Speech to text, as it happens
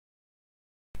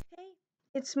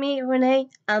it's me, Renee.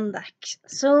 I'm back.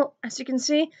 So, as you can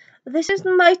see, this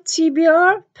isn't my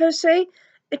TBR per se.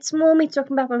 It's more me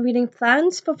talking about my reading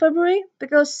plans for February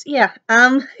because, yeah,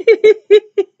 I'm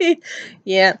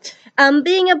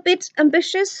being a bit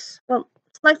ambitious. Well,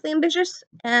 slightly ambitious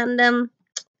and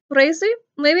crazy,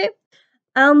 maybe.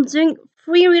 I'm doing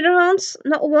 3 readathons,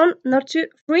 not one, not two,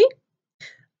 3.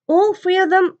 All 3 of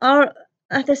them are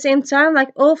at the same time.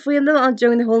 Like all 3 of them are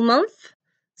during the whole month.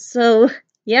 So,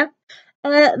 yeah.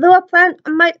 Though I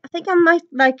think I might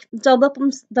like double up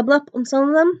on some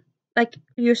of them, like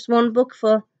use one book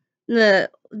for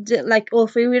like all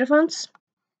 3 readathons.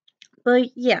 But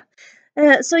yeah,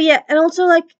 so yeah, and also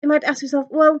like you might ask yourself,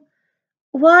 well,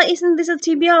 why isn't this a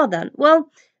TBR then? Well,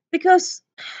 because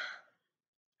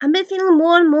I've been feeling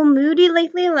more and more moody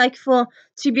lately, like for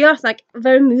TBRs, like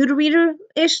very mood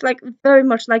reader-ish, like very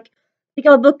much like pick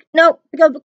up a book, no, pick up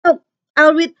a book, no,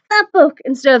 I'll read that book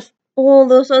instead of all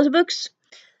those other books.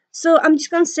 So I'm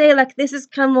just gonna say like this is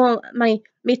kind of more me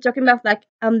talking about like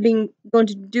I'm going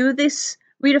to do this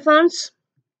readathons,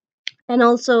 and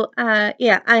also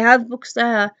yeah, I have books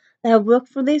that have worked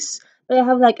for this, but I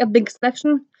have like a big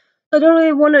selection. So I don't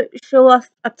really want to show off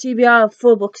a TBR of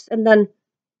 4 books and then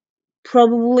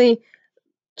probably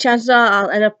chances are I'll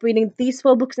end up reading these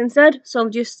 4 books instead. So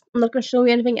I'm not gonna show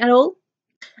you anything at all.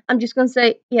 I'm just gonna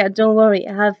say yeah, don't worry,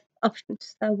 I have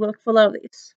options that work for a lot of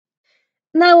these.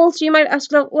 Now, also, you might ask,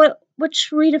 like, well, which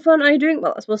readathon are you doing?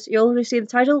 Well, I suppose you already see the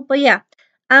title, but yeah,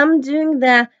 I'm doing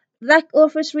the Black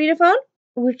Authors readathon,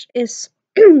 which is,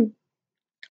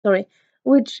 sorry,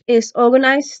 which is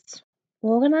hosted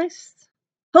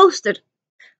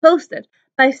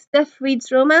by Steph Reads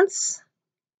Romance.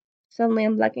 Suddenly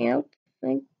I'm blacking out.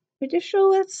 I'm pretty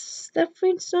sure it's Steph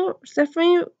Reads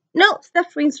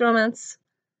Romance.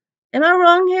 Am I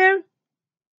wrong here?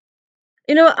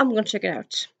 You know what? I'm gonna check it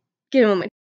out. Give me a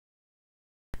moment.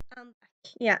 I'm back.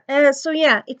 Yeah. So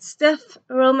yeah, it's Steph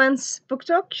Romance Book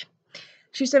Talk.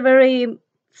 She's a very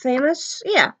famous,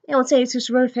 yeah, I would say she's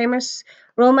a very famous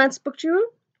romance booktuber.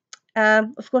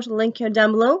 Of course, I'll link her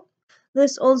down below.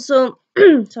 There's also,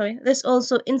 there's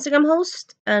also Instagram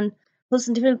host and hosts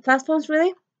on different platforms.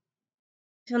 Really,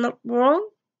 if I'm not wrong,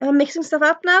 am I mixing stuff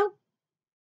up now?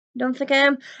 Don't think I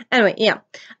am. Anyway, yeah,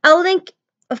 I'll link.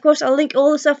 Of course, I'll link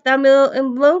all the stuff down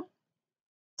below.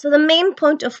 So the main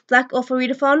point of Black Author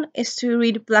Readathon is to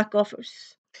read Black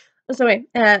authors. Oh, sorry,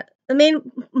 the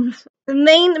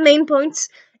main point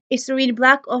is to read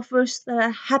Black authors that are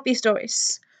happy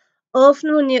stories.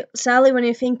 Often, when you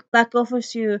think Black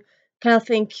authors, you kind of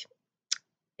think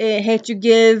Hate to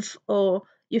Give or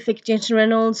you think James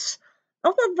Reynolds.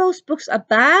 Not that those books are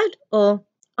bad or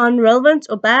irrelevant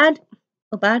or bad.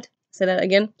 Say that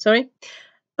again. Sorry,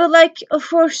 but like, of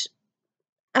course,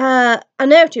 a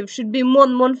narrative should be more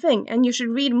than one thing, and you should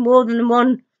read more than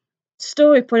one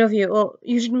story point of view, or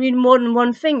you should read more than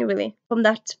one thing really from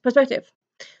that perspective.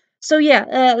 So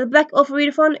yeah, the Black Author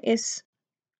Readathon is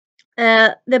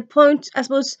the point, I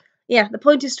suppose. Yeah, the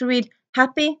point is to read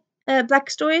happy black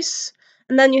stories,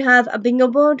 and then you have a bingo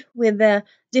board with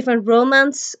different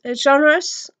romance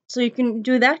genres, so you can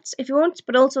do that if you want.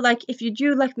 But also, like, if you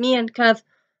do like me and kind of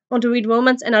want to read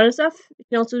romance and other stuff, you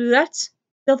can also do that.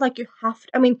 Not like you have to.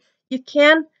 I mean, you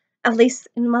can, at least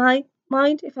in my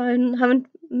mind, if I haven't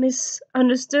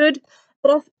misunderstood.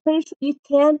 But I'm pretty sure you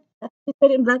can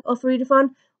participate in Black Author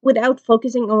Readathon without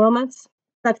focusing on romance.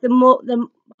 Like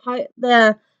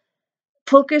the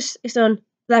focus is on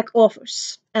Black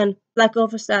authors and Black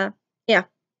authors that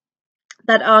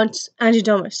that aren't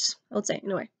anti-Thomas, I would say,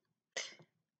 in a way.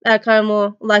 That kind of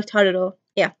more light-hearted or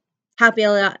happy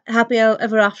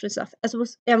ever after stuff. I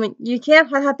suppose. I mean, you can't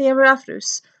have happy ever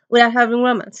afters without having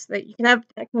romance. Like, you can have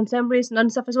contemporaries and other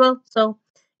stuff as well. So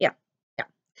yeah.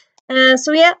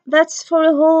 So yeah, that's for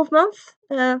the whole of month.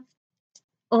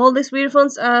 All these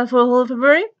readathons for the whole of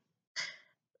February.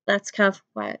 That's kind of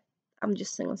why I'm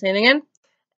just saying it again.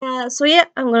 So yeah,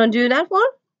 I'm gonna do that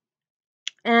one.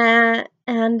 Yeah.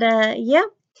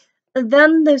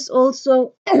 Then there's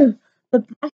also the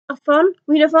Blackathon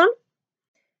readathon,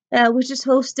 which is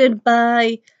hosted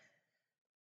by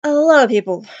a lot of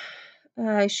people.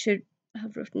 I should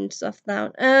have written stuff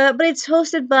down. But it's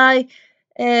hosted by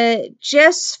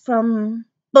Jess from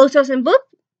Both Sides and Book.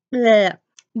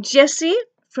 Jessie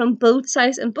from Both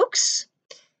Sides and Books.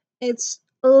 It's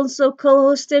also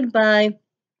co-hosted by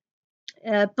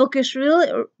Bookish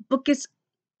Reams, Bookish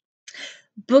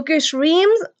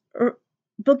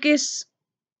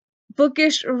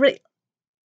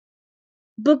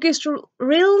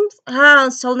Realms.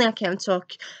 Suddenly I can't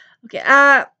talk. Okay,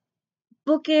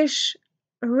 Bookish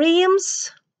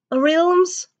Realms,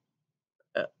 Realms,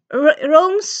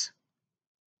 Realms.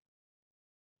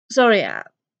 sorry,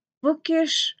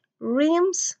 bookish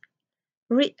realms,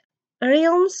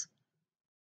 realms.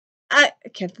 I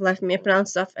can't let me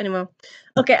pronounce stuff anymore.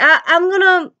 Okay, I'm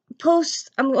gonna post.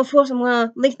 Of course I'm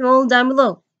gonna link them all down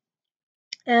below.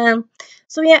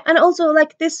 So yeah, and also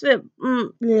like this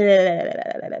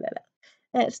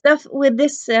stuff with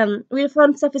this real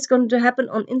fun stuff is going to happen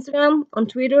on Instagram, on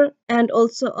Twitter, and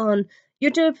also on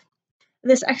YouTube.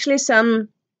 There's actually some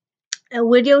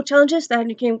video challenges that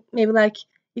you can maybe like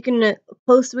you can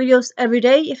post videos every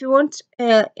day if you want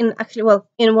in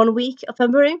 1 week of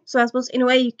February. So I suppose in a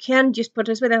way you can just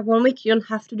participate that 1 week. You don't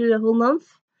have to do the whole month.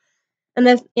 And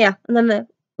then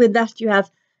with that you have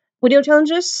video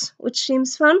challenges, which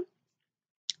seems fun.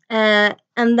 And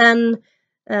then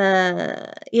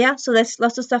yeah, so there's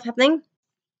lots of stuff happening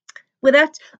with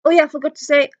that. Oh yeah, I forgot to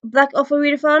say Black Offer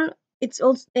Readathon. It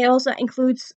also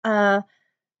includes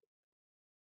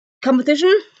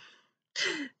competition.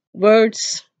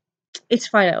 Words. It's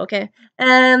fine, okay.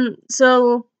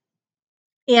 So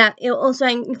yeah, it also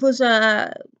includes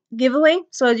a giveaway,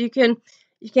 so you can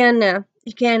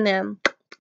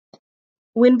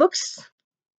win books,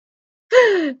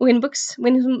 win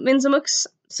some books.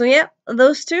 So yeah,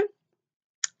 those two.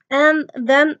 And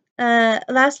then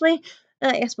lastly,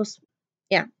 I suppose,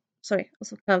 yeah, sorry,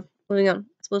 also kind of moving on.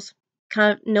 I suppose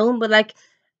kind of known, but like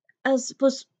I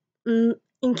suppose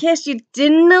in case you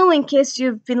didn't know, in case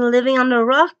you've been living on a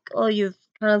rock or you've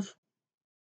kind of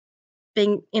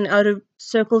been in outer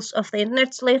circles of the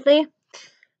internet lately,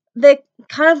 the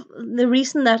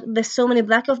reason that there's so many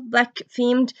black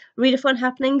themed readathon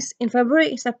happenings in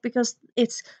February is that because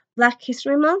it's Black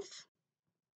History Month.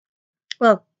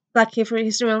 Well, Black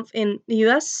History Month in the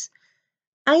US.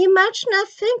 I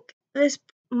think this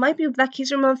might be Black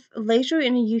History Month later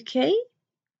in the UK.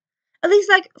 At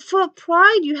least, like, for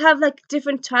Pride, you have, like,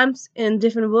 different times in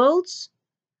different worlds.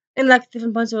 In, like,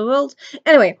 different parts of the world.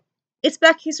 Anyway, it's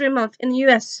Black History Month in the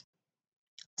US.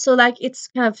 So, like, it's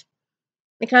kind of...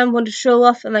 They kind of want to show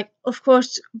off, and, like, of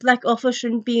course, Black Offer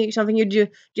shouldn't be something you do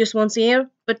just once a year,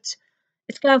 but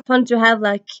it's kind of fun to have,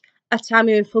 like, a time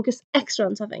you focus extra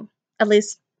on something. At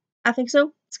least, I think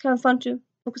so. It's kind of fun to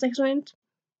focus extra on it.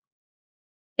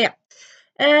 Yeah.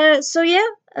 So yeah,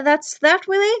 that's that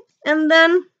really. And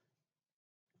then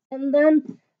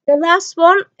the last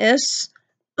one is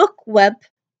BookWeb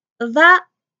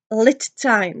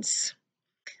VaLittines.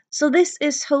 So this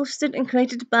is hosted and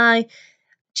created by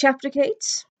Chapter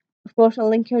Kate. Of course, I'll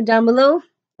link her down below.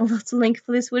 I'll also link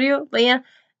for this video. But yeah,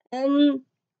 and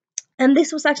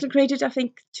this was actually created, I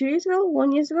think, 2 years ago,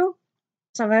 1 year ago,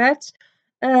 something like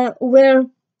that. Where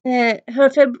her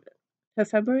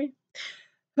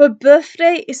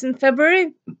birthday is in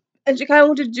February, and she kind of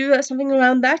wanted to do something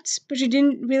around that, but she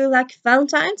didn't really like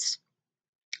Valentine's,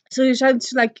 so she decided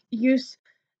to like use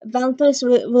Valentine's. She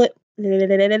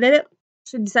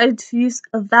decided to use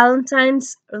a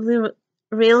Valentine's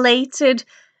related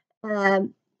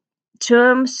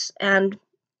terms and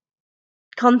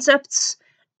concepts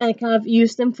and kind of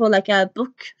use them for like a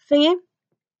book thingy.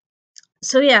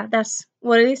 So yeah, that's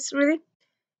what it is really.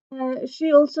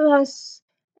 She also has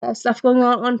stuff going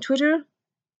on Twitter.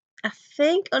 I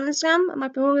think on Instagram, I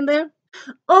might be wrong in there.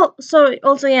 Oh, sorry.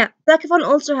 Also, yeah, Blackathon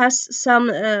also has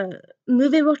some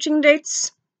movie watching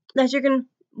dates that you can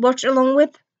watch along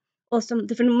with, or some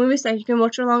different movies that you can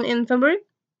watch along in February.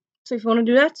 So if you want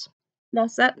to do that,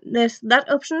 that's that. There's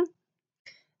that option.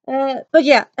 But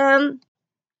yeah,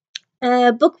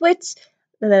 BookWit,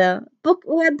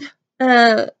 BookWeb,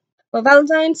 or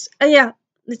Valentine's. Yeah,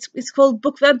 it's called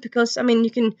BookWeb because I mean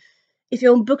you can, if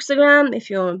you're on Bookstagram, if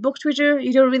you're on BookTwitter,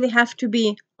 you don't really have to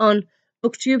be on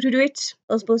BookTube to do it.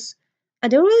 I suppose I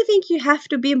don't really think you have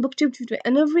to be on BookTube to do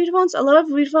any of readathons. A lot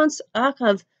of readathons are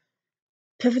kind of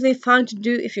perfectly fine to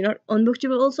do if you're not on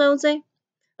BookTube. Also, I would say.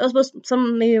 I suppose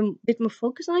some maybe a bit more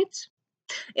focus on it.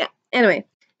 Yeah. Anyway,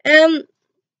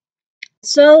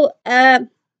 so I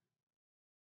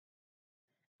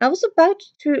was about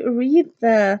to read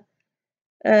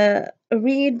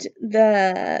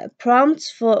the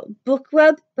prompts for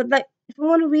BookWeb, but like if I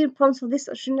want to read prompts for this,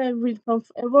 shouldn't I read prompts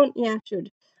for everyone? Yeah, I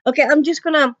should. Okay, I'm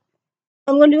gonna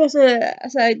do as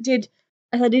I did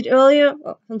earlier.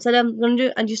 Instead,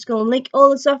 I'm just gonna link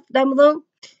all the stuff down below.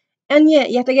 And yeah,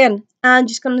 yet again, I'm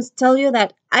just gonna tell you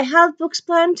that I have books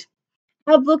planned,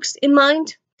 I have books in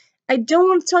mind. I don't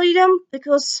want to tell you them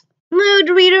because I'm not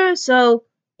a reader. So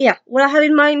yeah, what I have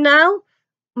in mind now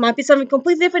might be something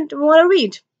completely different from what I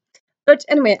read. But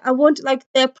anyway, I want like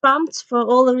the prompts for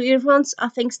all the readathons are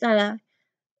things that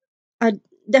are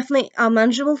definitely are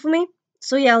manageable for me.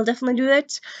 So yeah, I'll definitely do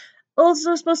that.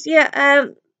 Also, I suppose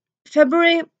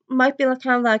February might be like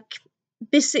kind of like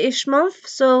busy-ish month,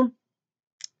 so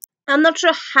I'm not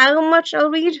sure how much I'll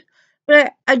read,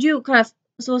 but I do kind of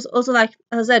also like,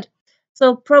 as I said,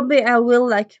 so probably I will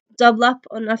like double up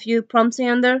on a few prompts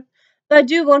here and there, but I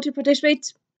do want to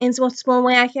participate in what small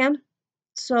way I can.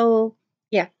 So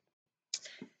yeah,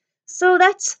 so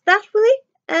that's that really.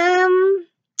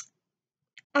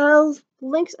 I'll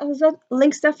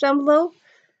link stuff down below.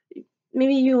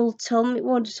 Maybe you'll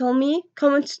want to tell me,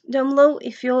 comment down below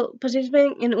if you're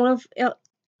participating in one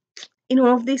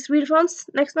of these readathons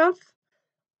next month,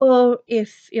 or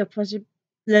if you're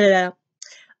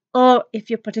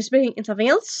participating in something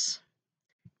else.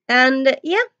 And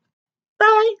yeah,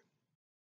 bye.